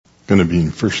going to be in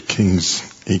 1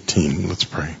 Kings 18. Let's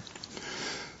pray.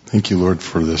 Thank you, Lord,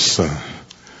 for this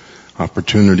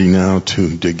opportunity now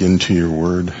to dig into your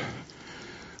word.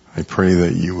 I pray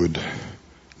that you would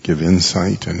give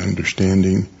insight and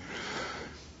understanding.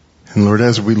 And Lord,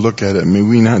 as we look at it, may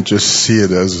we not just see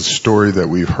it as a story that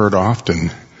we've heard often,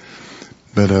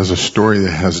 but as a story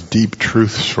that has deep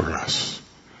truths for us.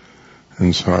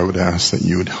 And so I would ask that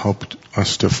you would help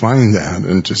us to find that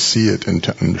and to see it and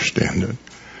to understand it.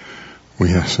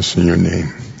 We ask this in your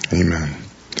name. Amen.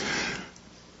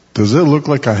 Does it look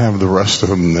like I have the rest of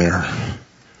them there?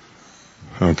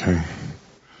 Okay.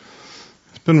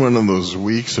 It's been one of those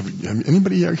weeks. Have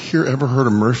anybody here ever heard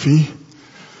of Murphy?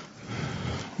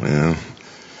 Well,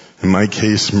 in my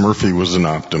case, Murphy was an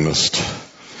optimist.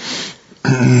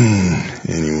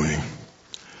 Anyway.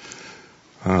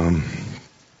 A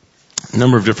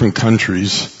number of different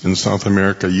countries in South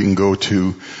America, you can go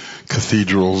to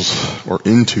cathedrals or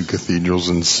into cathedrals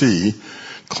and see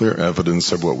clear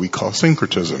evidence of what we call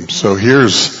syncretism. So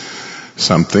here's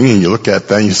something, and you look at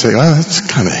that and you say, oh, that's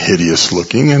kind of hideous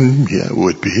looking, and yeah, it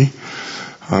would be.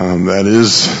 That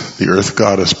is the earth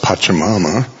goddess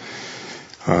Pachamama,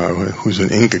 who's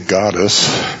an Inca goddess.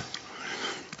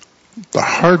 The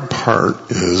hard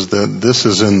part is that this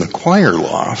is in the choir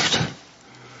loft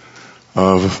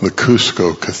of the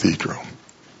Cusco Cathedral.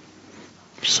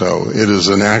 So it is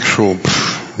an actual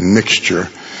mixture,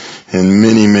 and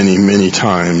many, many, many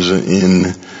times in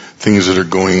things that are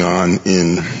going on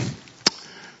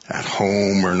at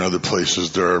home or in other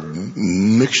places, there are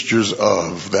mixtures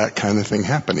of that kind of thing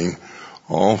happening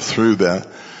all through the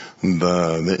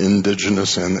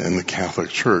indigenous and the Catholic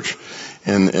Church.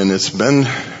 And it's been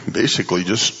basically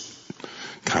just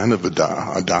kind of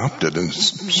adopted and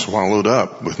swallowed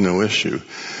up with no issue.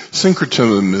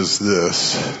 Syncretism is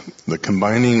this, the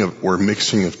combining of or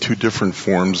mixing of two different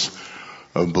forms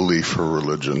of belief or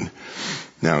religion.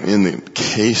 Now, in the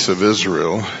case of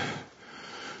Israel,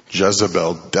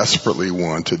 Jezebel desperately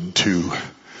wanted to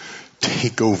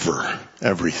take over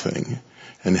everything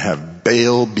and have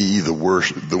Baal be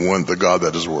the god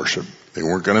that is worshipped. They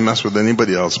weren't going to mess with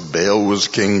anybody else. Baal was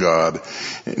king god,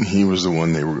 and he was the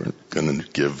one they were going to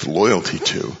give loyalty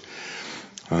to.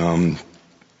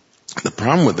 The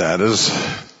problem with that is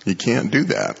you can't do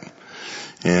that.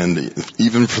 And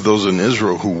even for those in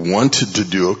Israel who wanted to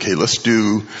do, okay, let's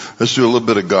do a little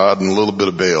bit of God and a little bit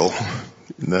of Baal,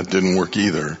 that didn't work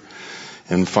either.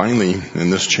 And finally,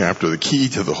 in this chapter, the key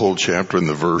to the whole chapter in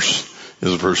the verse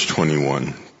is verse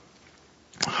 21.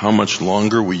 How much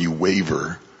longer will you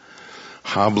waver,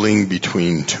 hobbling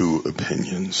between two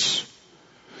opinions?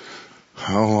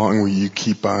 How long will you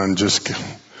keep on just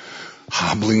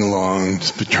hobbling along,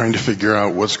 trying to figure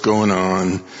out what's going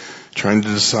on, trying to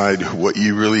decide what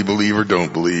you really believe or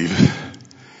don't believe?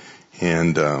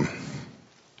 And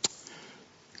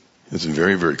it's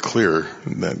very, very clear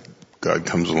that God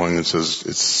comes along and says,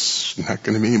 it's not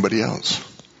going to be anybody else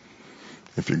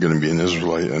if you're going to be an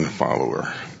Israelite and a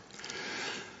follower.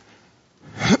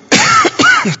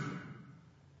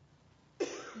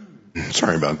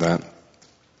 Sorry about that.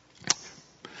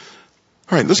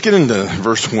 All right, let's get into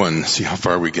verse 1, see how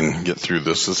far we can get through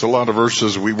this. There's a lot of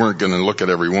verses. We weren't going to look at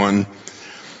every one.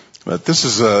 But this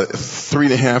is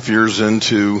 3.5 years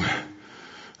into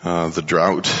the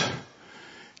drought.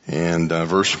 And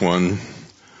verse 1,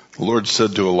 the Lord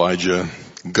said to Elijah,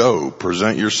 go,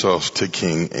 present yourself to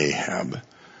King Ahab.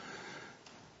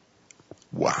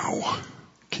 Wow.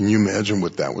 Can you imagine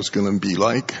what that was going to be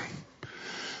like?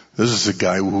 This is a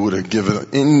guy who would have given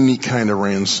any kind of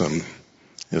ransom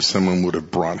if someone would have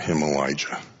brought him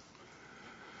Elijah.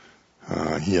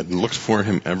 He had looked for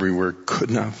him everywhere,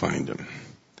 could not find him.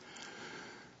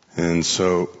 And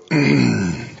so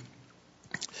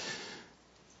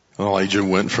Elijah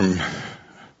went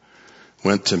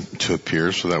to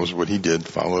appear, so that was what he did,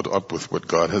 followed up with what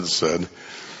God had said.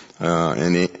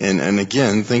 And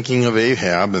again, thinking of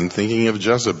Ahab and thinking of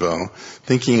Jezebel,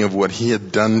 thinking of what he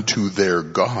had done to their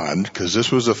God, because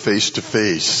this was a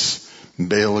face-to-face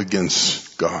Baal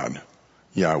against God,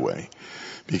 Yahweh.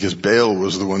 Because Baal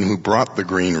was the one who brought the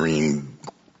green rain,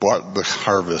 brought the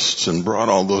harvests, and brought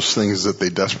all those things that they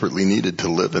desperately needed to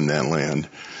live in that land.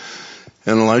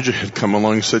 And Elijah had come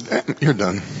along and said, you're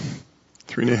done.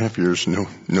 3.5 years, no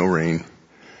rain.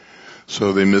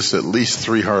 So they missed at least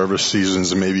 3 harvest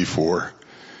seasons and maybe 4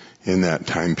 in that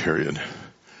time period.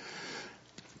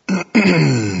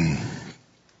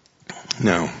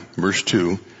 Now, verse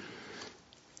 2.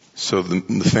 So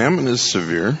the famine is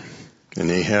severe, and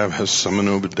Ahab has summoned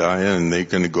Obadiah, and they're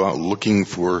going to go out looking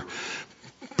for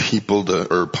people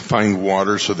or find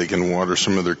water so they can water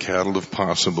some of their cattle if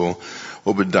possible.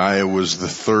 Obadiah was the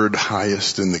third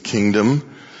highest in the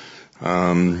kingdom.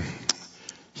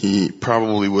 He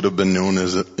probably would have been known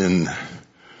as an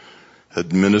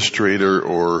administrator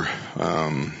or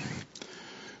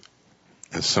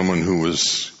as someone who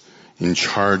was in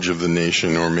charge of the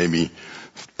nation, or maybe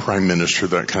prime minister,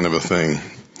 that kind of a thing.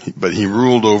 But he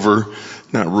ruled over,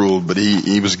 not ruled, but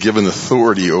he was given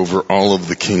authority over all of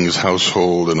the king's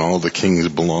household and all the king's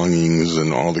belongings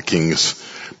and all the king's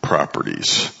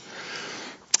properties.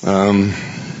 And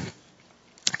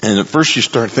at first you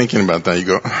start thinking about that, you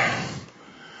go,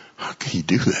 how could he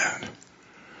do that?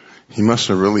 He must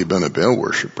have really been a Baal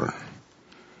worshiper.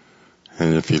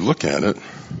 And if you look at it,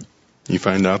 you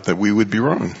find out that we would be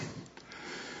wrong.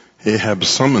 Ahab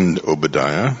summoned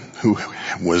Obadiah, who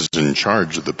was in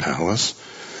charge of the palace,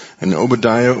 and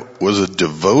Obadiah was a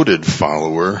devoted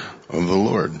follower of the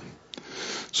Lord.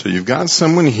 So you've got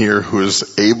someone here who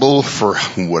is able, for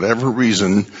whatever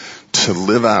reason, to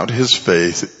live out his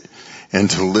faith and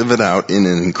to live it out in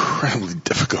an incredibly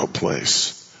difficult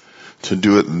place. To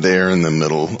do it there in the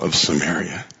middle of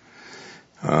Samaria.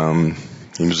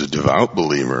 He was a devout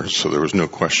believer, so there was no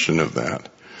question of that.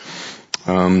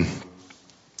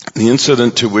 The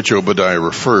incident to which Obadiah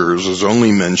refers is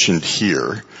only mentioned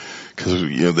here, because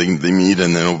they meet,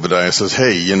 and then Obadiah says,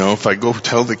 "Hey, if I go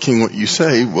tell the king what you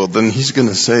say, well, then he's going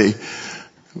to say,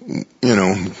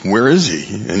 where is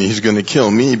he? And he's going to kill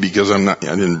me because I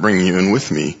didn't bring you in with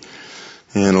me."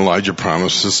 And Elijah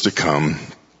promises to come.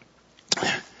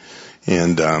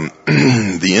 And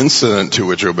the incident to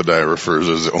which Obadiah refers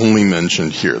is only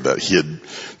mentioned here, that he had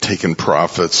taken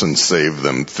prophets and saved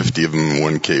them, 50 of them in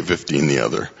one cave, 50 in the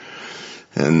other.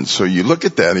 And so you look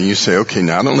at that and you say, okay,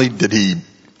 not only did he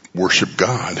worship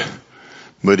God,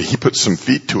 but he put some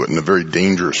feet to it in a very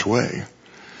dangerous way.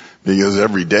 Because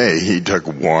every day he took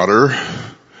water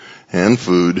and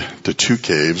food to 2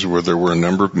 caves where there were a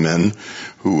number of men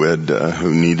who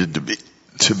needed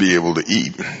to be able to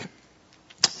eat.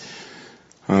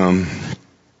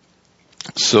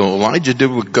 So Elijah did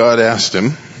what God asked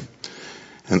him,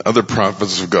 and other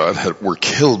prophets of God were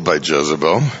killed by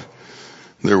Jezebel.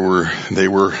 There were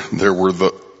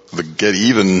the get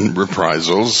even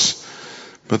reprisals,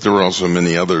 but there were also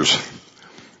many others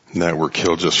that were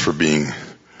killed just for being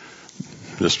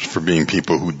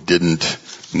people who didn't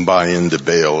buy into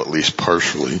Baal, at least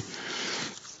partially.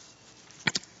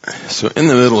 So in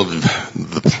the middle of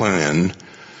the plan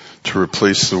to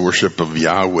replace the worship of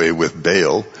Yahweh with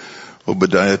Baal,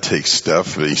 Obadiah takes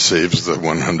steps, but he saves the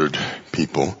 100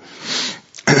 people.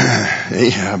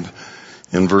 Ahab,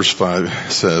 in verse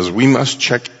 5, says, "We must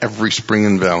check every spring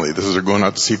and valley." This is they're going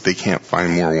out to see if they can't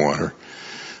find more water.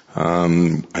 I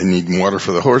need water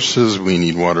for the horses. We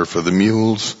need water for the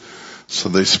mules. So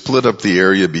they split up the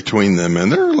area between them,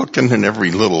 and they're looking in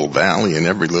every little valley and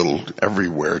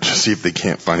everywhere to see if they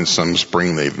can't find some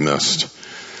spring they've missed.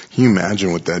 Can you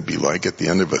imagine what that'd be like at the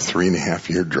end of a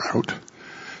 3.5-year drought?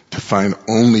 To find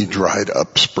only dried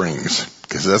up springs,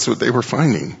 because that's what they were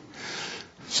finding.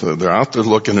 So they're out there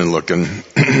looking and looking.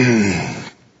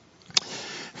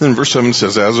 Then verse 7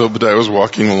 says, as Obadiah was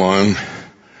walking along,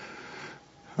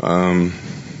 I'm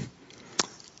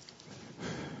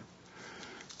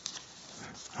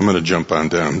going to jump on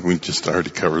down. We just already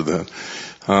covered that.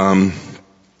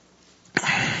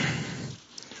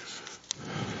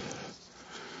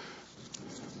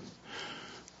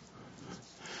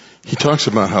 He talks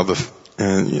about how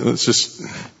let's just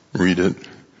read it.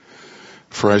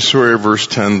 For I swear, verse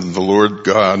 10, the Lord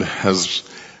God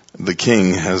the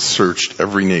King has searched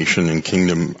every nation and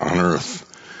kingdom on earth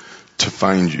to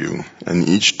find you. And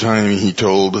each time he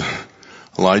told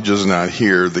Elijah's not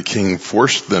here, the king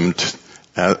forced the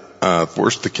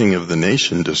king of the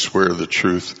nation to swear the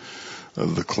truth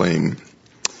of the claim.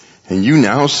 And you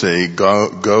now say,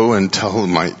 go and tell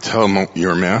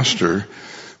your master,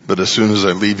 but as soon as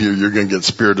I leave you, you're going to get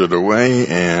spirited away,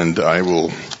 and I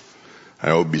will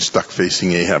be stuck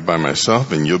facing Ahab by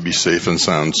myself, and you'll be safe and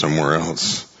sound somewhere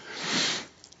else.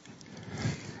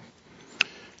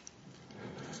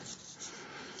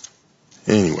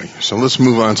 Anyway, so let's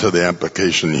move on to the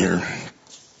application here.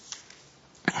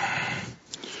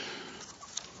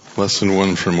 Lesson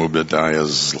 1 from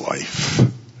Obadiah's life.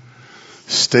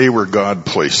 Stay where God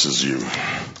places you.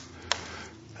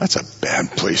 That's a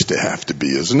bad place to have to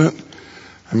be, isn't it?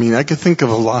 I mean, I could think of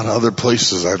a lot of other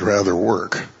places I'd rather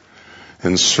work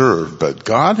and serve, but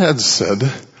God had said,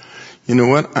 you know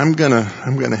what, I'm gonna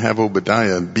have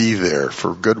Obadiah be there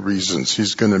for good reasons.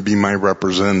 He's gonna be my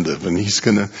representative, and he's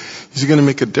gonna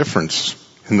make a difference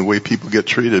in the way people get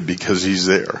treated because he's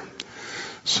there.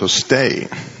 So stay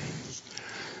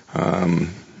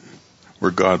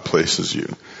where God places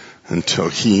you until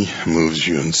He moves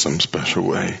you in some special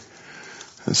way.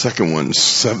 The second one,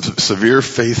 serve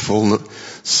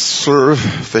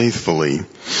faithfully,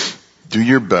 do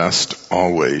your best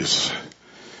always,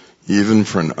 even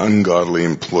for an ungodly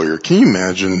employer. Can you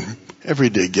imagine every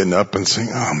day getting up and saying,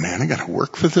 oh man, I gotta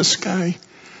work for this guy,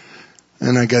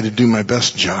 and I gotta do my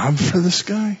best job for this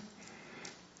guy?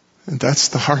 And that's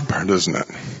the hard part, isn't it?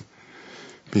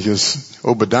 Because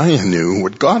Obadiah knew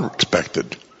what God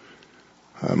expected.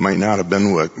 Might not have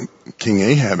been what King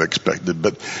Ahab expected,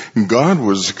 but God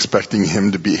was expecting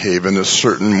him to behave in a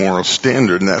certain moral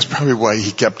standard, and that's probably why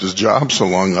he kept his job so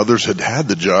long. Others had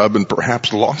the job and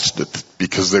perhaps lost it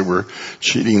because they were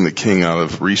cheating the king out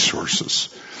of resources.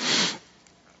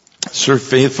 Serve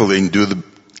faithfully and do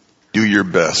your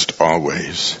best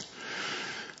always.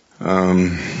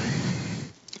 I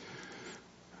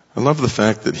love the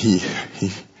fact that he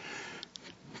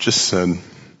just said,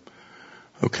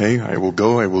 okay, I will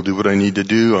go, I will do what I need to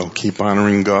do, I'll keep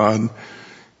honoring God.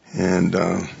 And,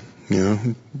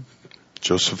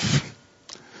 Joseph,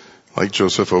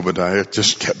 Obadiah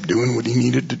just kept doing what he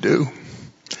needed to do.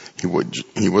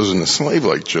 He wasn't a slave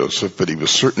like Joseph, but he was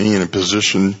certainly in a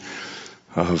position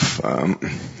of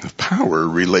power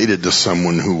related to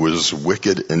someone who was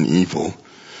wicked and evil.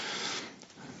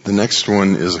 The next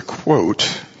one is a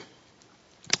quote,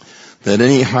 that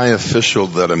any high official,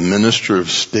 that a minister of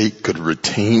state could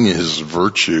retain his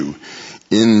virtue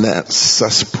in that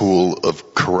cesspool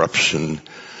of corruption,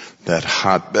 that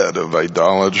hotbed of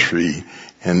idolatry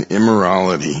and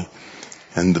immorality,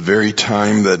 and the very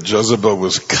time that Jezebel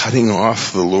was cutting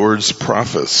off the Lord's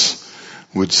prophets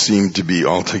would seem to be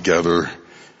altogether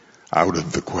out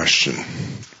of the question.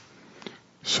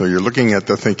 So you're looking at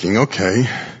the thinking, okay,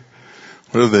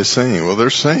 what are they saying? Well, they're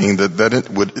saying that it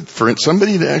would, for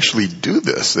somebody to actually do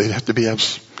this, they'd have to be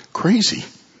crazy.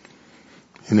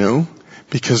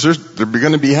 Because they're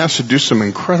going to have to do some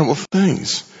incredible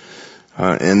things.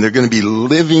 And they're going to be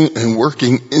living and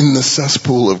working in the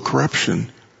cesspool of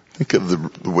corruption. Think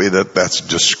of the way that's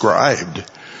described.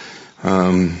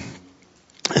 And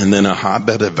then a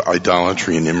hotbed of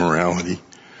idolatry and immorality.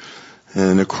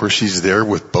 And of course he's there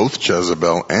with both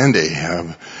Jezebel and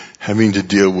Ahab, having to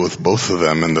deal with both of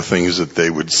them and the things that they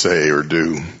would say or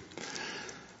do.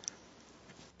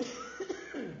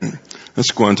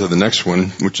 Let's go on to the next one,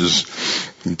 which is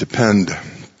depend.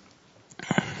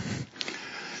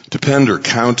 Depend or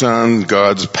count on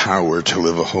God's power to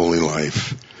live a holy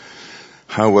life.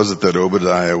 How was it that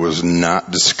Obadiah was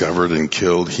not discovered and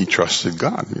killed? He trusted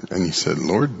God. And he said,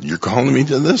 Lord, you're calling me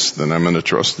to this, then I'm going to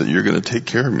trust that you're going to take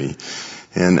care of me.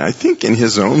 And I think in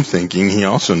his own thinking, he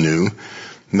also knew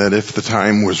that if the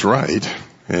time was right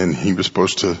and he was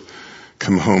supposed to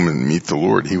come home and meet the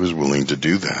Lord, he was willing to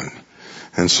do that.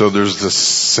 And so there's this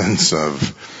sense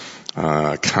of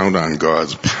count on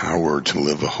God's power to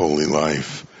live a holy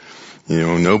life.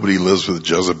 Nobody lives with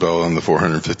Jezebel and the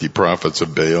 450 prophets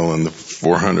of Baal and the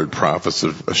 400 prophets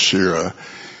of Asherah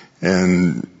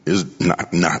and is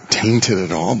not tainted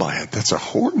at all by it. That's a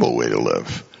horrible way to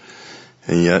live.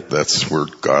 And yet that's where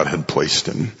God had placed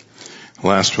him.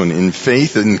 Last one, if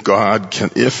faith in God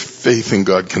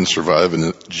can survive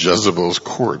in Jezebel's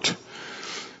court,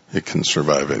 it can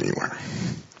survive anywhere.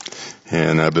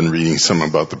 And I've been reading some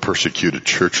about the persecuted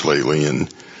church lately,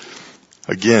 and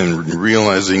again,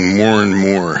 realizing more and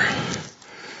more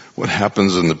what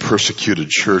happens in the persecuted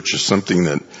church is something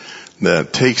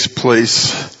that takes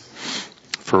place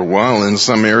for a while in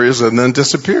some areas and then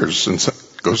disappears and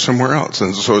goes somewhere else.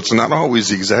 And so it's not always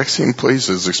the exact same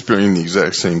places experiencing the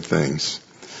exact same things.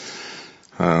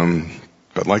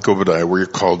 But like Obadiah, we're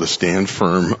called to stand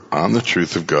firm on the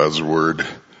truth of God's word.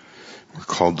 We're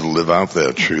called to live out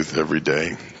that truth every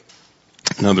day.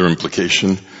 Another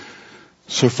implication,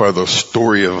 so far the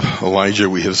story of Elijah,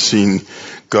 we have seen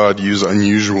God use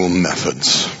unusual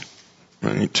methods,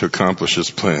 right, to accomplish his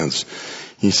plans.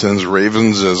 He sends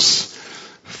ravens as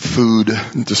food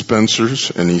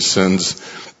dispensers, and he sends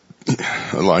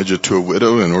Elijah to a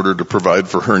widow in order to provide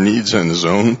for her needs and his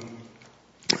own.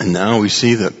 And now we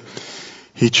see that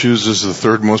he chooses the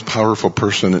third most powerful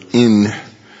person in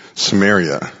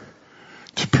Samaria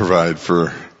to provide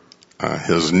for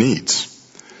his needs.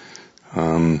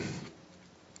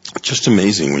 Just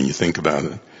amazing when you think about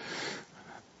it.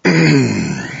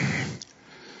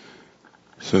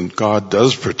 So God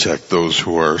does protect those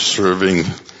who are serving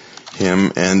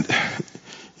him, and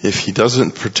if he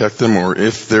doesn't protect them, or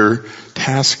if their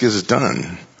task is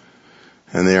done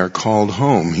and they are called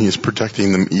home, he is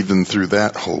protecting them even through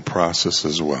that whole process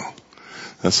as well.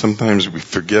 And sometimes we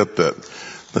forget that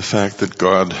The fact that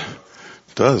God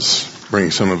does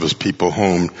bring some of his people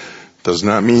home does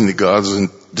not mean that God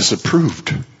isn't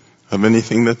disapproved of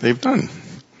anything that they've done.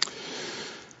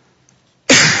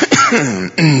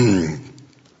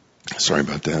 Sorry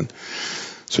about that.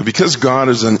 So because God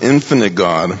is an infinite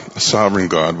God, a sovereign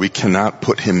God, we cannot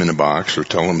put him in a box or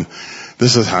tell him,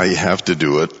 this is how you have to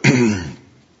do it. An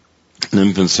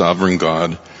infinite sovereign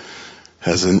God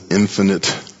has an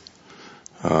infinite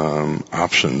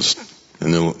options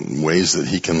and the ways that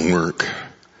he can work.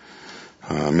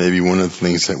 Maybe one of the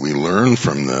things that we learn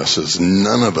from this is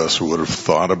none of us would have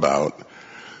thought about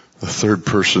the third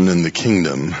person in the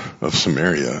kingdom of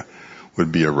Samaria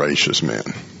would be a righteous man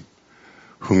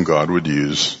whom God would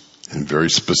use in very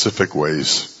specific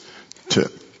ways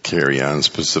to carry on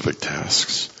specific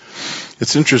tasks.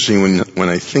 It's interesting when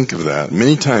I think of that.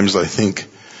 Many times we think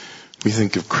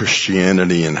of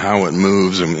Christianity and how it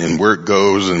moves and where it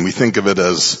goes, and we think of it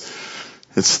as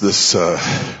it's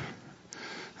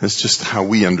just how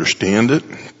we understand it.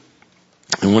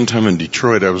 And one time in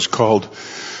Detroit, I was called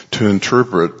to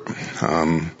interpret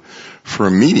for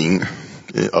a meeting,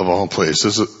 of all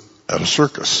places, at a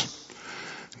circus.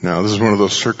 Now, this is one of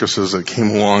those circuses that came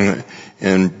along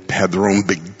and had their own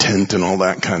big tent and all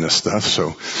that kind of stuff.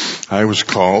 So I was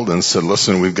called and said,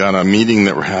 listen, we've got a meeting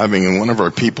that we're having, and one of our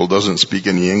people doesn't speak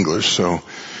any English, so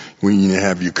we need to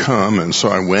have you come. And so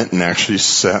I went and actually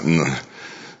sat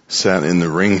in the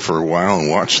ring for a while and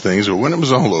watched things. But when it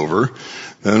was all over,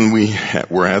 then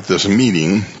were at this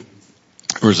meeting.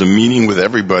 There was a meeting with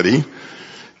everybody,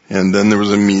 and then there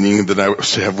was a meeting that I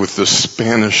was to have with the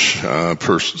Spanish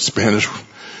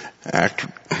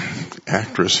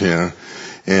actress, yeah,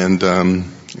 and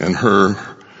her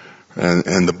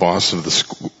and the boss of the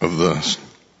school, of the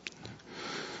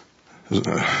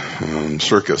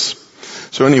circus.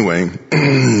 So anyway,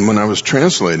 when I was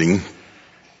translating,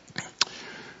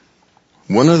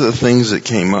 one of the things that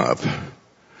came up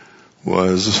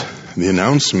was the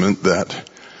announcement that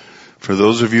for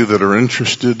those of you that are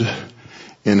interested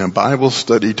in a Bible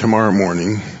study tomorrow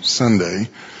morning, Sunday,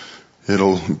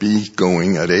 it'll be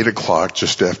going at 8:00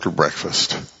 just after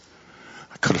breakfast.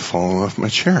 I could have fallen off my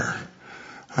chair.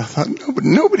 I thought,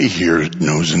 nobody here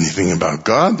knows anything about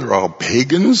God. They're all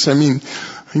pagans. I mean,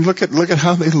 look at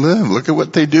how they live. Look at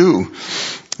what they do.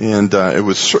 And it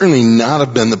would certainly not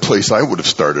have been the place I would have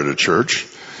started a church.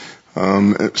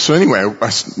 So anyway,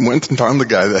 I went and found the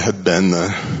guy that had been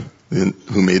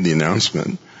who made the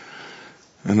announcement.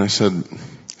 And I said,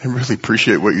 I really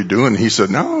appreciate what you're doing. He said,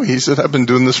 no, I've been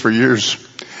doing this for years.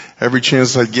 Every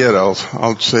chance I get, I'll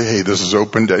say, hey, this is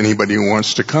open to anybody who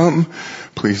wants to come.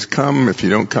 Please come. If you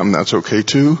don't come, that's okay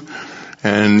too.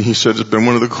 And he said it's been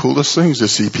one of the coolest things to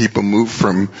see people move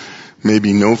from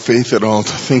maybe no faith at all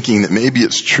to thinking that maybe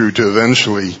it's true to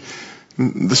eventually,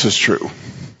 this is true.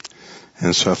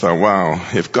 And so I thought, wow,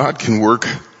 if God can work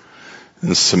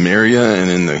in Samaria and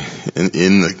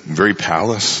in the very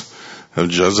palace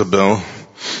of Jezebel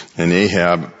and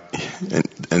Ahab,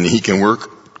 and he can work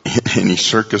any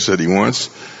circus that he wants,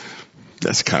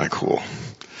 that's kind of cool.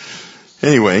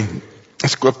 Anyway,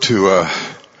 let's go up to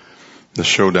the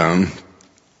showdown.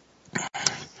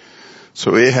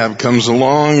 So Ahab comes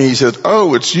along, he says,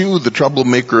 oh, it's you, the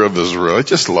troublemaker of Israel. I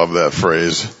just love that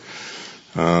phrase.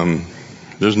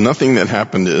 There's nothing that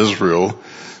happened to Israel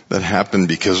that happened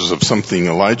because of something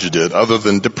Elijah did other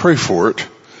than to pray for it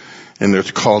and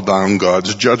to call down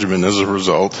God's judgment as a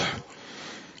result.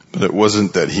 But it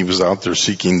wasn't that he was out there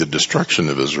seeking the destruction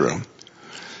of Israel.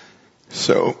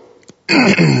 So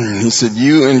he said,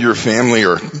 you and your family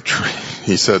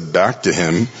he said back to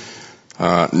him,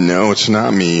 no, it's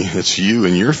not me. It's you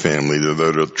and your family that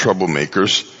are the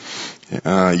troublemakers.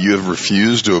 You have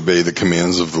refused to obey the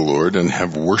commands of the Lord and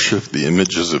have worshipped the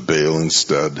images of Baal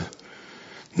instead.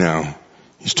 Now,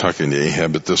 he's talking to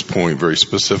Ahab at this point very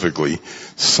specifically.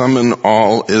 Summon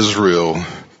all Israel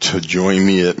to join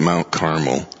me at Mount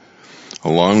Carmel,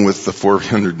 along with the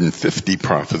 450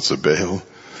 prophets of Baal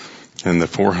and the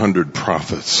 400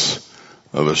 prophets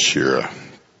of Asherah.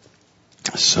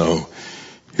 So,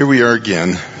 here we are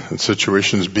again. The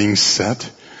situation is being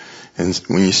set. And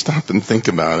when you stop and think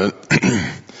about it,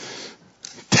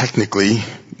 technically,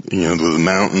 the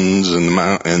mountains and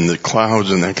the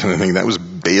clouds and that kind of thing, that was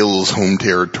Baal's home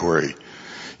territory.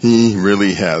 He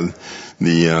really had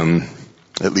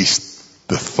at least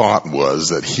the thought was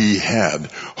that he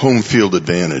had home field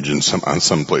advantage on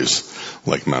some place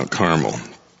like Mount Carmel.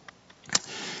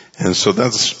 And so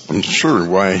that's, I'm sure,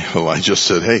 why Elijah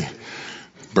said, hey,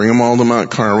 bring them all to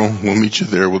Mount Carmel. We'll meet you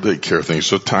there. We'll take care of things.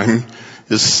 So time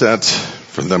is set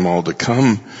for them all to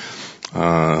come.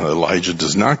 Elijah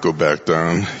does not go back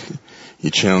down.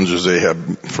 He challenges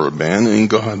Ahab for abandoning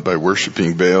God by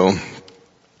worshiping Baal,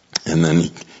 and then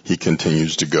he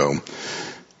continues to go.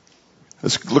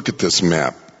 Let's look at this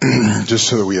map, just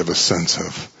so that we have a sense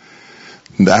of.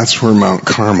 That's where Mount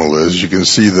Carmel is. You can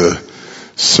see the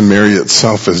Samaria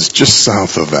itself is just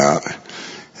south of that.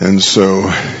 And so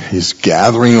he's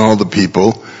gathering all the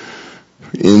people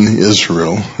in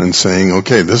Israel and saying,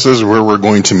 okay, this is where we're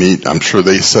going to meet. I'm sure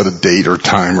they set a date or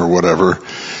time or whatever,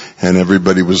 and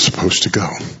everybody was supposed to go,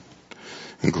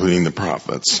 including the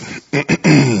prophets.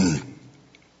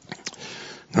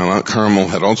 Now, Mount Carmel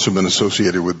had also been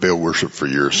associated with Baal worship for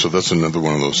years, so that's another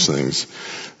one of those things.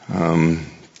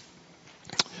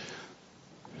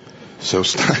 So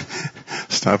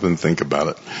stop and think about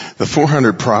it. The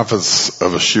 400 prophets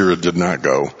of Asherah did not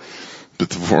go, but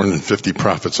the 450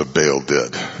 prophets of Baal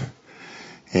did.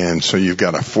 And so you've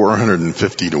got a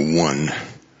 450 to 1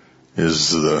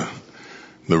 is the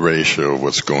ratio of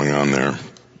what's going on there.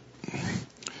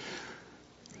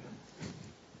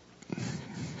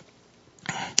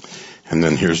 And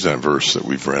then here's that verse that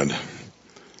we've read.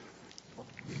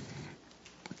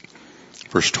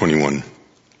 Verse 21.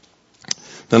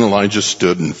 Then Elijah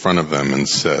stood in front of them and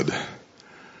said,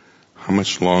 how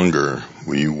much longer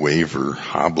will you waver,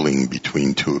 hobbling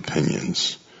between two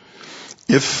opinions?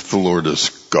 If the Lord is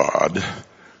God,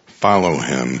 follow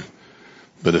him.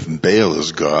 But if Baal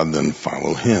is God, then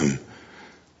follow him.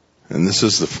 And this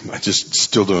is I just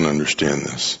still don't understand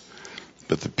this.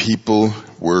 But the people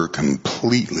were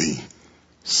completely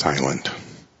silent.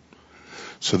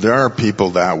 So there are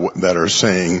people that are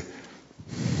saying,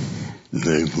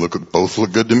 they both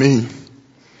look good to me.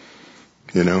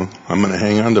 You know, I'm going to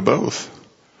hang on to both.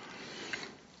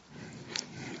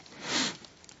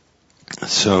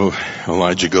 So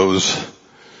Elijah goes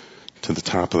to the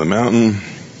top of the mountain.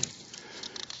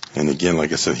 And again,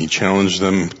 like I said, he challenged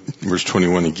them. Verse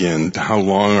 21 again, how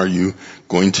long are you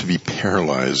going to be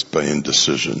paralyzed by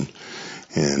indecision?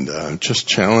 And just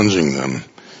challenging them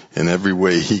in every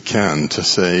way he can to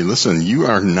say, listen, you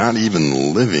are not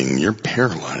even living, you're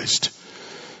paralyzed.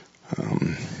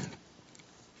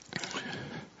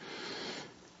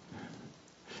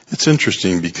 It's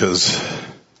interesting because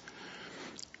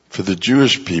for the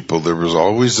Jewish people, there was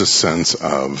always a sense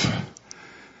of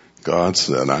God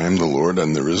said, I am the Lord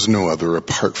and there is no other.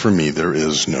 Apart from me, there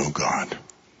is no God.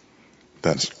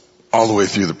 That's all the way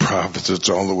through the prophets. It's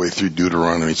all the way through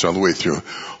Deuteronomy. It's all the way through a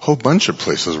whole bunch of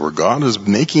places where God is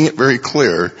making it very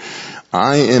clear,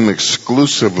 I am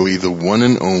exclusively the one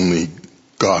and only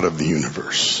God of the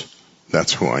universe.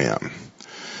 That's who I am.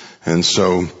 And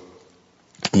so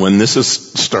when this is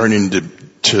starting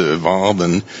to evolve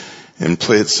and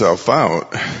play itself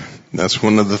out, that's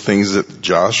one of the things that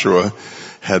Joshua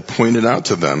had pointed out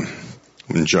to them.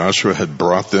 When Joshua had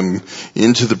brought them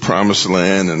into the promised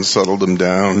land and settled them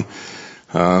down,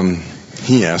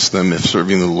 he asked them, if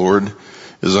serving the Lord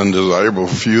is undesirable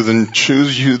for you, then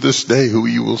choose you this day who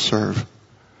you will serve.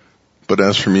 But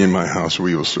as for me and my house,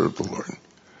 we will serve the Lord.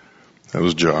 That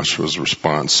was Joshua's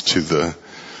response to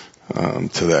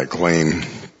that claim.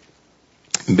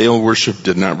 Baal worship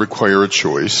did not require a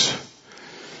choice.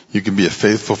 You can be a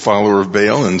faithful follower of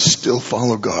Baal and still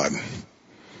follow God.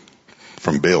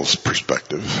 From Baal's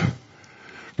perspective.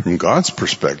 From God's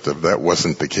perspective, that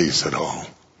wasn't the case at all.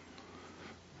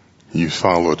 You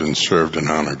followed and served and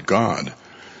honored God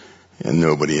and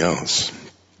nobody else.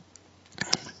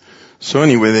 So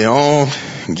anyway, they all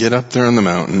get up there on the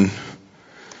mountain.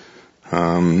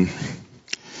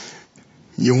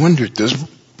 You wonder at this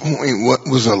point, what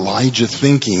was Elijah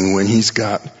thinking when he's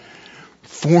got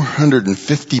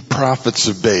 450 prophets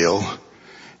of Baal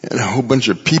and a whole bunch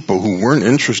of people who weren't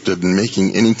interested in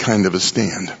making any kind of a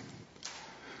stand?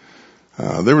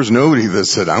 There was nobody that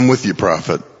said, I'm with you,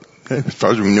 prophet. As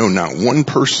far as we know, not one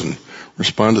person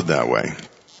responded that way.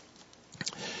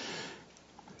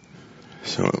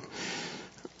 So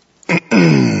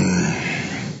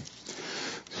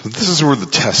this is where the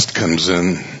test comes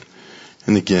in.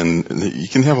 And again, you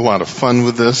can have a lot of fun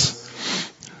with this,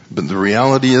 but the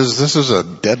reality is this is a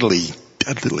deadly,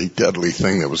 deadly, deadly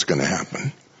thing that was going to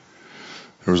happen.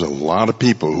 There was a lot of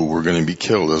people who were going to be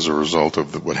killed as a result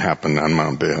of what happened on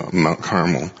Mount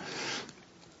Carmel.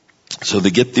 So they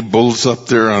get the bulls up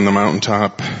there on the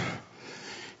mountaintop,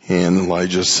 and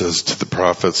Elijah says to the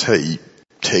prophets, hey,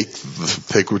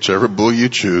 take whichever bull you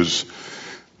choose,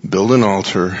 build an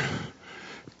altar,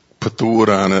 put the wood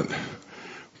on it,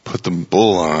 put the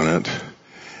bull on it,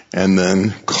 and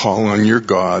then call on your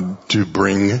God to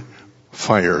bring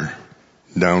fire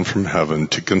down from heaven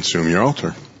to consume your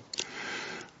altar.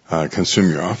 Consume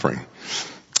your offering.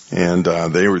 And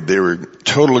they were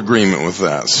total agreement with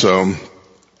that. So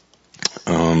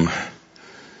They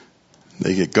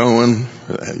get going.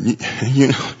 You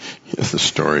know the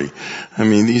story. I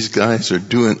mean, these guys are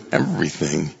doing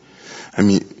everything. I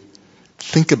mean,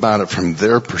 think about it from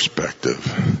their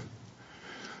perspective.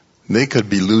 They could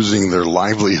be losing their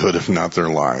livelihood, if not their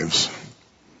lives,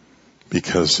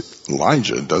 because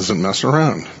Elijah doesn't mess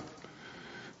around.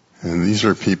 And these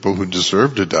are people who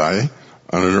deserve to die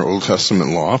under Old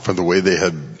Testament law for the way they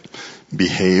had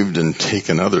behaved and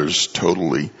taken others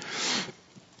totally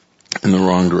in the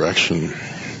wrong direction.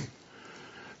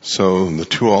 So the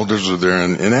two altars are there,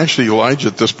 and actually Elijah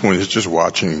at this point is just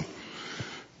watching.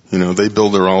 You know, they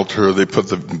build their altar, they put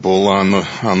the bull on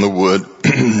the wood,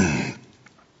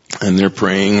 and they're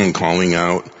praying and calling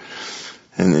out.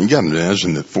 And you gotta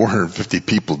imagine that 450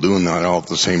 people doing that all at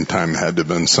the same time had to have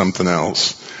been something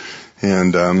else.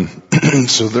 And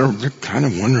so they're kind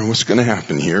of wondering what's going to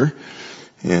happen here.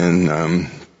 And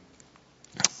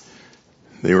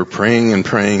they were praying and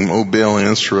praying, "Oh, Baal,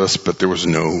 answer us," but there was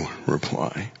no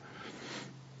reply.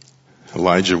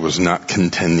 Elijah was not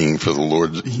contending for the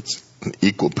Lord's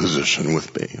equal position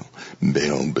with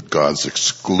Baal, but God's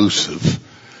exclusive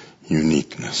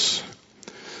uniqueness.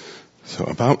 So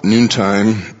about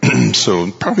noontime, so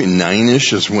probably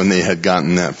 9-ish is when they had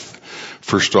gotten that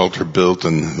first altar built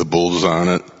and the bulls on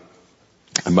it.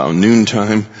 About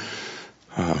noontime,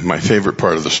 my favorite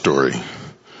part of the story,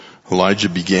 Elijah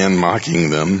began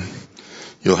mocking them.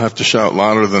 "You'll have to shout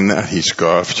louder than that," he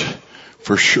scoffed,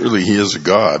 "for surely he is a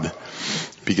god."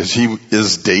 Because he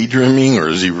is daydreaming, or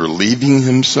is he relieving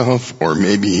himself, or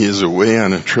maybe he is away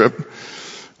on a trip,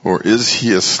 or is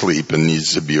he asleep and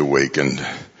needs to be awakened?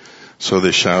 So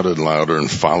they shouted louder and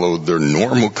followed their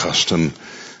normal custom.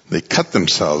 They cut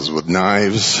themselves with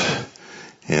knives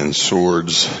and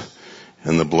swords,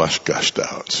 and the blood gushed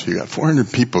out. So you got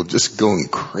 400 people just going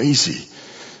crazy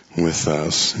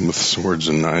with swords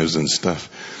and knives and stuff,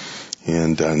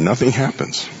 and nothing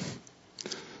happens.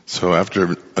 So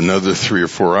after another 3 or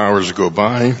 4 hours go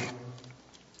by,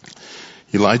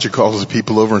 Elijah calls the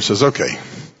people over and says, "Okay,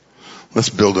 let's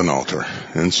build an altar."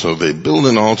 And so they build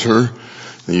an altar.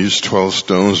 They use 12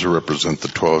 stones to represent the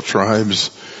 12 tribes.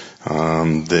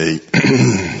 They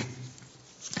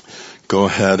go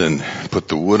ahead and put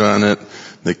the wood on it.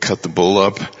 They cut the bull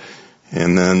up.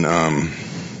 And then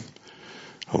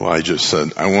Elijah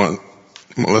said,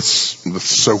 let's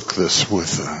soak this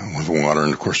with water.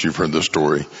 And of course you've heard the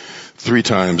story. 3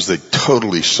 times they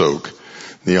totally soak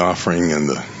the offering and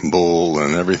the bull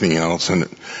and everything else, and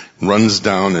it runs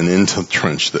down and into the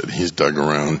trench that he's dug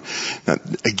around. Now,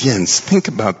 again, think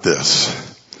about this.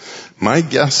 My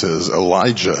guess is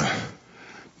Elijah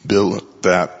built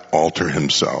that altar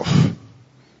himself.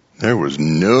 There was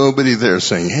nobody there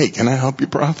saying, "Hey, can I help you,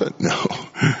 prophet?" No,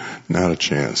 not a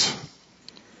chance.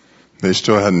 They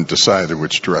still hadn't decided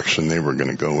which direction they were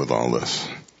going to go with all this.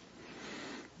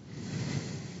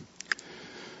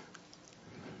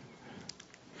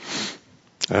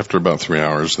 After about 3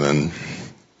 hours, then,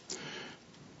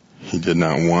 he did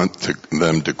not want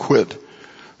them to quit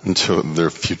until their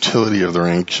futility of their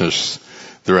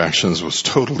actions was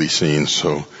totally seen.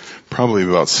 So probably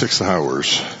about 6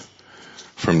 hours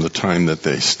from the time that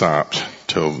they stopped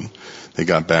till they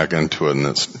got back into it, and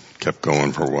it kept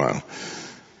going for a while.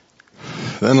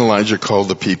 Then Elijah called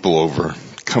the people over.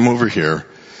 "Come over here."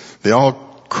 They all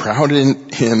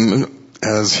crowded him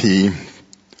as he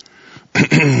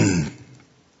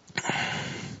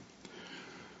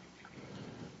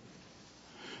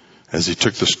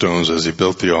took the stones, as he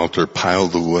built the altar,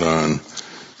 piled the wood on.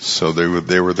 So they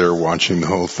were there watching the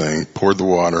whole thing, poured the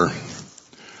water.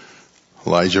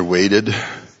 Elijah waited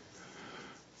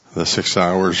the 6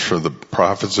 hours for the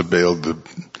prophets of Baal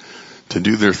to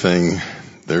do their thing.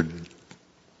 Their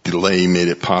delay made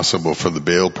it possible for the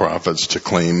Baal prophets to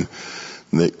claim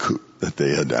that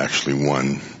they had actually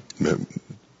won.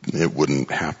 It wouldn't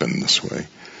happen this way.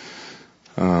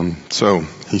 So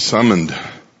he summoned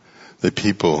the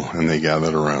people, and they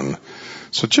gathered around.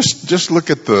 So just look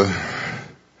at the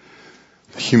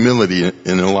humility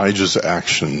in Elijah's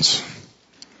actions.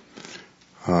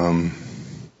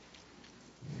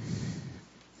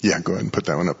 Yeah, go ahead and put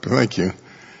that one up. Thank you.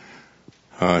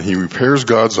 He repairs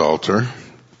God's altar.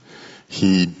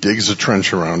 He digs a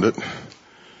trench around it.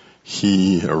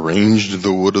 He arranged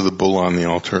the wood of the bull on the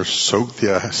altar, soaked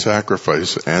the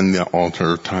sacrifice and the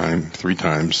altar 3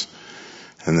 times,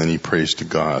 and then he prays to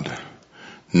God.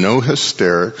 No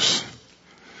hysterics,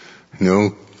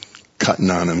 no cutting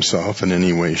on himself in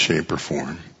any way, shape, or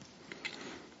form.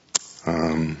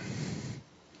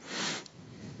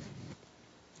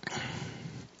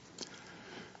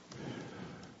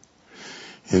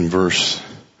 In verse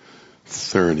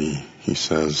 30, he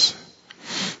says,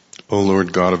 O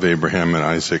Lord God of Abraham and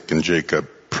Isaac and Jacob,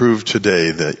 prove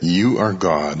today that you are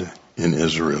God in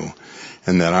Israel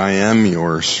and that I am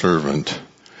your servant.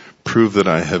 Prove that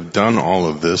I have done all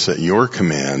of this at your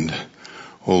command.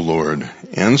 O Lord,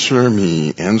 answer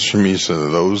me so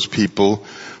that those people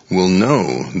will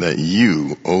know that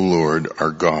you, O Lord,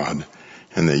 are God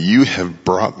and that you have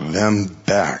brought them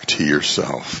back to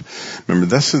yourself. Remember,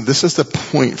 this is the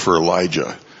point for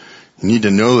Elijah. You need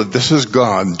to know that this is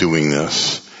God doing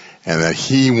this and that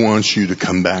he wants you to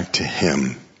come back to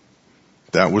him.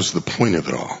 That was the point of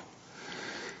it all.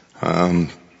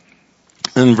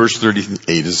 And verse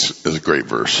 38 is a great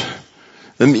verse.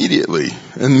 Immediately,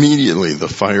 the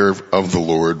fire of the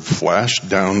Lord flashed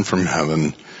down from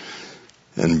heaven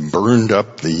and burned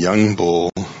up the young bull,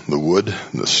 the wood,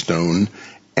 the stone,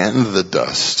 and the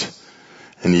dust,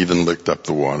 and even licked up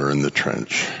the water in the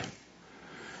trench.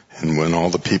 And when all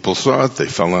the people saw it, they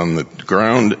fell on the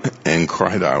ground and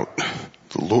cried out,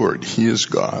 "The Lord, he is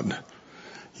God.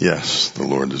 Yes, the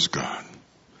Lord is God."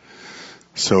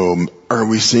 So are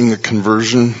we seeing a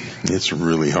conversion? It's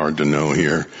really hard to know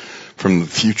here. From the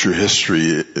future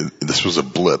history, this was a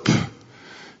blip.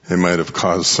 It might have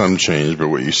caused some change, but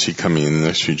what you see coming in the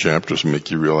next few chapters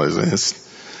make you realize that it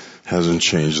hasn't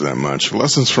changed that much.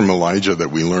 Lessons from Elijah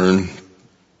that we learn.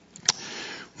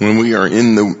 When we are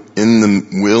in the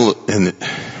will, and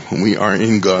when we are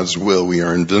in God's will, we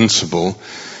are invincible.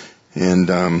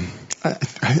 And I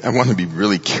want to be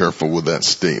really careful with that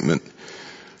statement.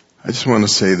 I just want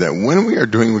to say that when we are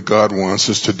doing what God wants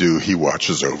us to do, he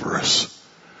watches over us.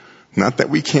 Not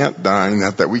that we can't die,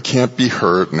 not that we can't be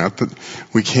hurt, not that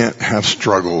we can't have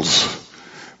struggles,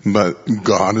 but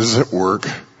God is at work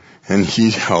and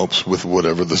he helps with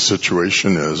whatever the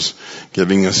situation is,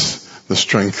 giving us the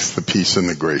strength, the peace, and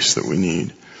the grace that we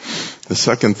need. The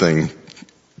second thing,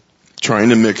 trying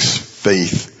to mix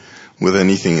faith with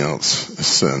anything else is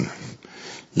sin.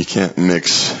 You can't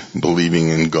mix believing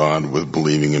in God with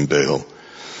believing in Baal.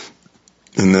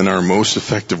 And then our most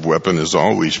effective weapon is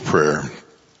always prayer.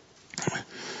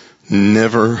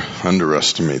 Never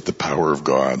underestimate the power of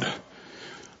God,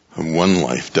 of one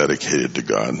life dedicated to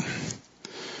God.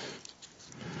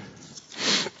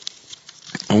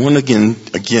 I want to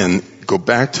again go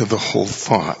back to the whole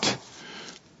thought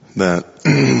that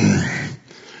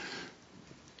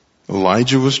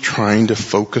Elijah was trying to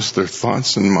focus their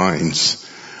thoughts and minds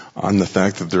on the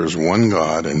fact that there is one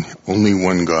God and only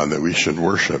one God that we should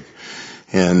worship.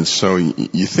 And so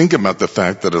you think about the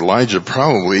fact that Elijah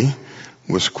probably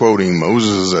was quoting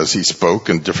Moses as he spoke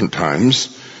in different times.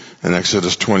 In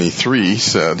Exodus 23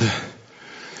 said,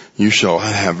 "You shall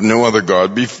have no other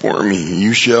God before me.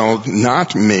 You shall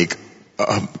not make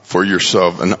for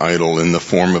yourself an idol in the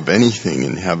form of anything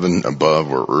in heaven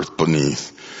above or earth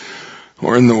beneath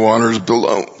or in the waters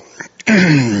below.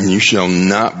 You shall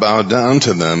not bow down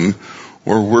to them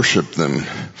or worship them,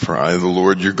 for I, the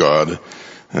Lord your God,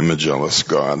 am a jealous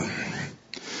God."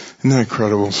 Isn't that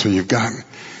incredible? So you've got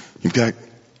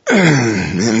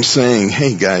him saying,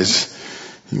 hey guys,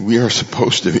 we are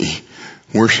supposed to be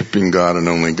worshiping God and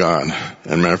only God.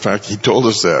 As a matter of fact, he told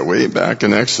us that way back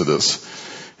in Exodus.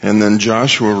 And then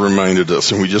Joshua reminded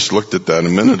us, and we just looked at that a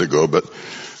minute ago, but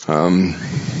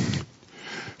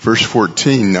verse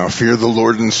 14, "Now fear the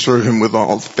Lord and serve him with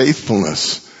all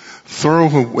faithfulness. Throw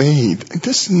away,"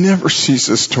 this never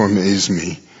ceases to amaze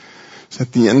me. It's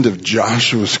at the end of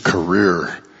Joshua's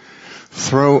career.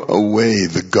 "Throw away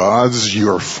the gods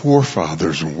your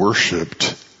forefathers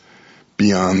worshipped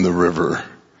beyond the river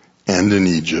and in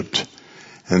Egypt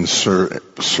and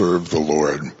serve the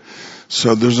Lord."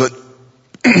 So there's a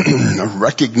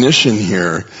recognition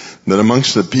here that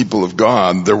amongst the people of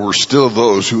God, there were still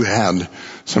those who had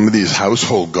some of these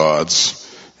household gods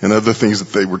and other things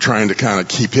that they were trying to kind of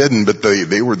keep hidden, but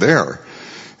they were there.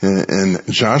 And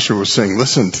Joshua was saying,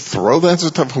 listen, throw that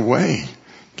stuff away.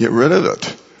 Get rid of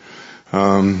it.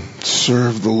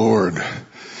 Serve the Lord.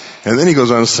 And then he goes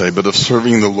on to say, "But if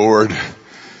serving the Lord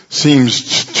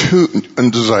seems too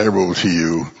undesirable to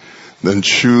you, then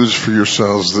choose for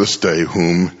yourselves this day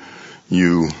whom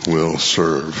you will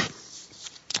serve."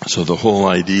 So the whole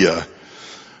idea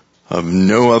of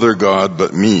no other God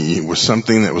but me was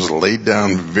something that was laid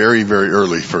down very, very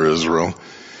early for Israel.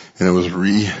 And it was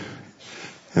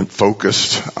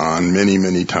focused on many,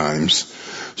 many times,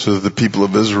 so that the people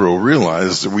of Israel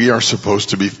realized that we are supposed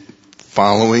to be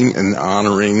following and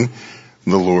honoring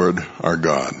the Lord our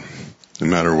God. No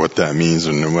matter what that means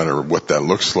and no matter what that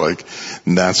looks like,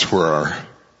 that's where our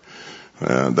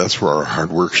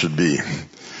hard work should be.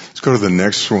 Let's go to the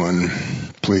next one,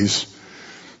 please.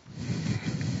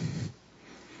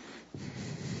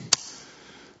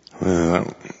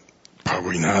 That probably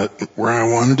probably not where I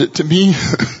wanted it to be.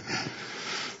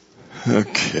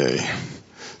 Okay.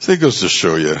 So it goes to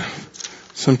show you,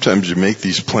 sometimes you make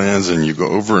these plans and you go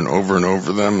over and over and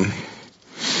over them.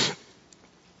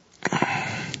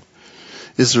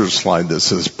 Is there a slide that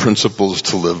says principles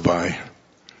to live by?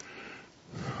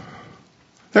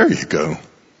 There you go.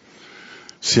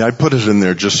 See, I put it in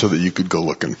there just so that you could go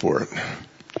looking for it.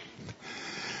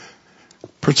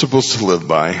 Principles to live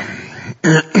by.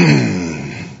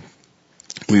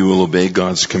 We will obey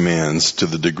God's commands to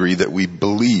the degree that we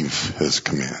believe His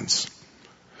commands.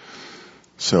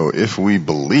 So if we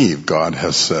believe God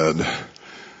has said,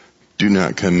 do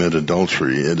not commit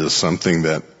adultery, it is something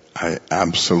that I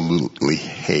absolutely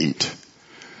hate,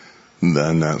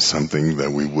 then that's something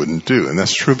that we wouldn't do. And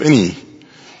that's true of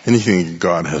anything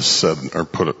God has said or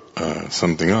put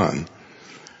something on.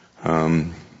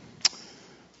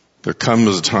 There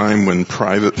comes a time when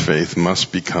private faith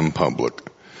must become public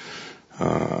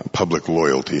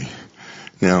loyalty.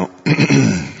 Now,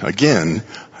 again,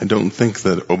 I don't think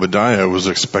that Obadiah was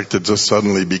expected to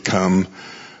suddenly become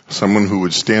someone who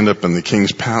would stand up in the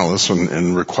king's palace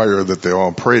and require that they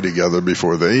all pray together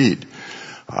before they eat.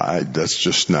 That's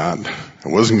just not, it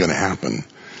wasn't going to happen.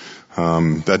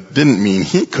 That didn't mean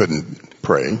he couldn't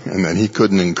pray and that he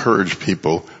couldn't encourage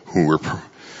people who were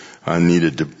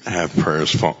needed to have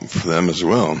prayers for them as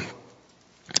well.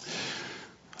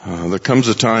 There comes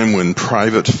a time when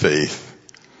private faith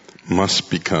must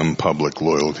become public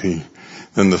loyalty.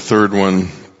 Then the third one,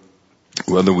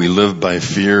 whether we live by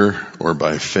fear or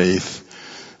by faith,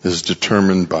 is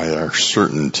determined by our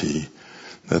certainty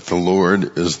that the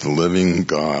Lord is the living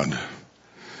God.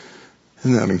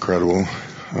 Isn't that incredible?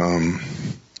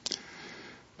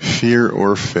 Fear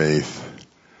or faith,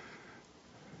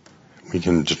 we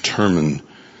can determine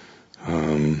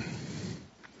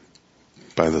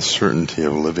by the certainty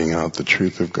of living out the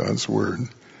truth of God's Word.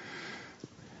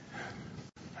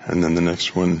 And then the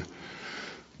next one,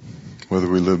 whether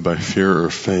we live by fear or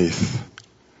faith.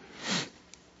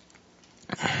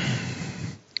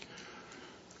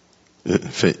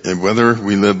 Whether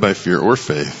we live by fear or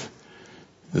faith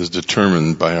is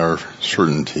determined by our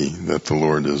certainty that the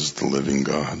Lord is the living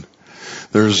God.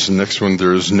 There's the next one,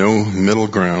 there is no middle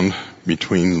ground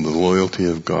between the loyalty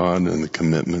of God and the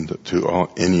commitment to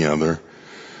any other.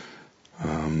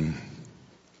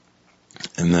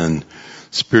 And then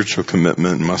spiritual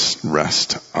commitment must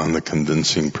rest on the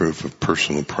convincing proof of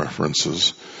personal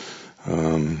preferences.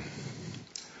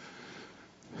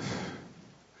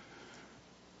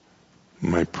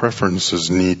 My preferences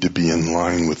need to be in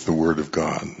line with the Word of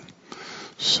God.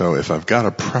 So if I've got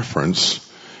a preference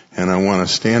and I want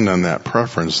to stand on that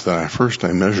preference, then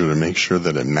I measure to make sure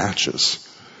that it matches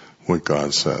what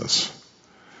God says.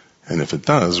 And if it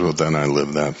does, well, then I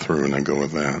live that through and I go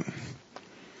with that.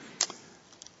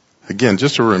 Again,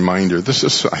 just a reminder, this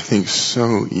is, I think,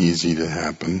 so easy to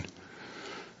happen.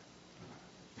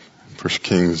 1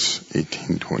 Kings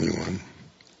 18:21.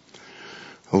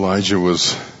 Elijah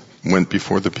went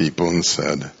before the people and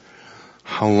said,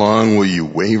 how long will you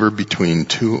waver between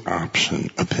two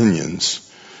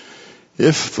opinions?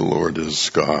 If the Lord is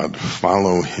God,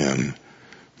 follow Him.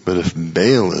 But if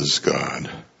Baal is God,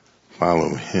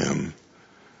 follow him.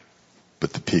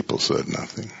 But the people said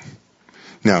nothing.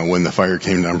 Now, when the fire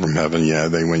came down from heaven,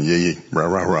 they went, rah,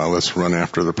 rah, rah, let's run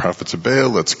after the prophets of Baal,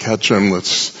 let's catch them,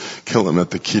 let's kill them at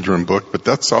the Kidron Brook. But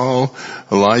that's all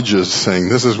Elijah is saying,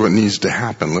 this is what needs to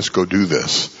happen, let's go do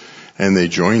this. And they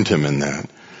joined him in that.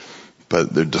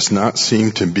 But there does not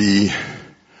seem to be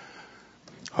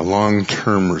a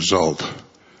long-term result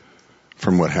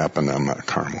from what happened on Mount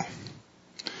Carmel.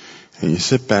 And you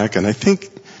sit back, and I think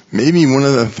maybe one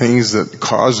of the things that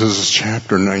causes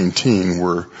chapter 19,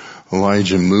 where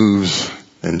Elijah moves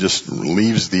and just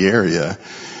leaves the area,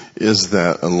 is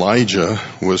that Elijah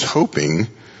was hoping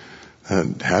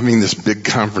that having this big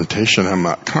confrontation on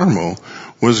Mount Carmel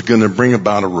was going to bring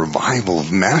about a revival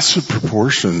of massive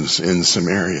proportions in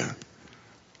Samaria.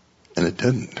 And it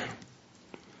didn't.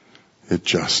 It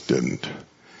just didn't.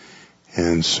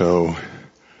 And so,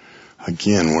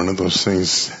 again, one of those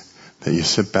things that you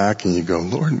sit back and you go,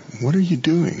 Lord, what are you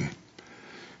doing?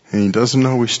 And He doesn't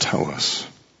always tell us.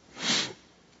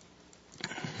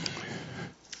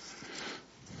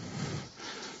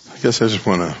 I guess I just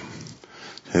want to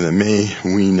say that may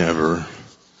we never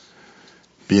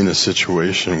be in a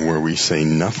situation where we say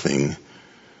nothing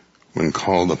when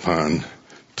called upon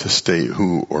to state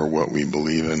who or what we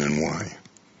believe in and why.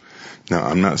 Now,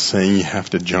 I'm not saying you have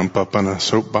to jump up on a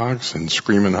soapbox and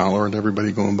scream and holler at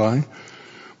everybody going by.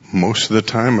 Most of the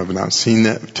time, I've not seen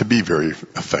that to be very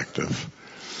effective.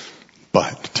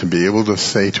 But to be able to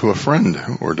say to a friend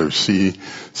or to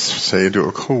say to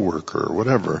a coworker or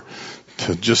whatever,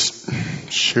 to just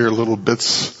share little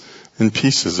bits and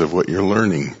pieces of what you're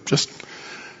learning, just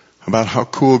about how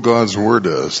cool God's Word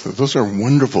is. Those are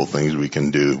wonderful things we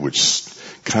can do, which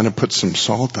kind of put some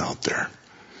salt out there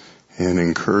and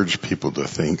encourage people to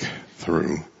think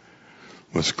through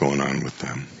what's going on with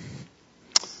them.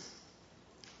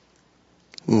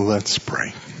 Let's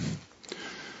pray.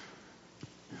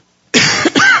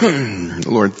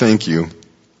 Lord, thank you.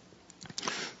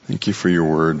 Thank you for your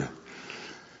word.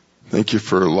 Thank you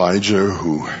for Elijah,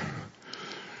 who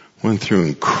went through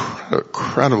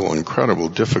incredible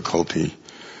difficulty,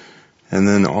 and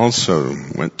then also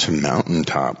went to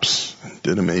mountaintops and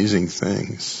did amazing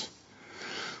things.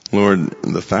 Lord,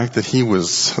 the fact that he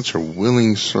was such a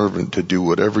willing servant to do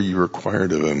whatever you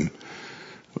required of him,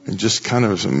 it just kind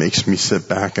of makes me sit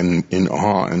back in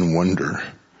awe and wonder.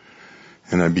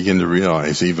 And I begin to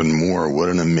realize even more what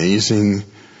an amazing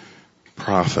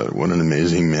prophet, what an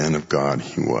amazing man of God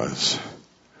he was.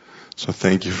 So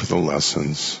thank you for the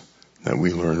lessons that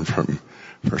we learn from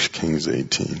 1 Kings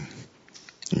 18.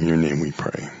 In your name we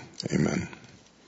pray. Amen.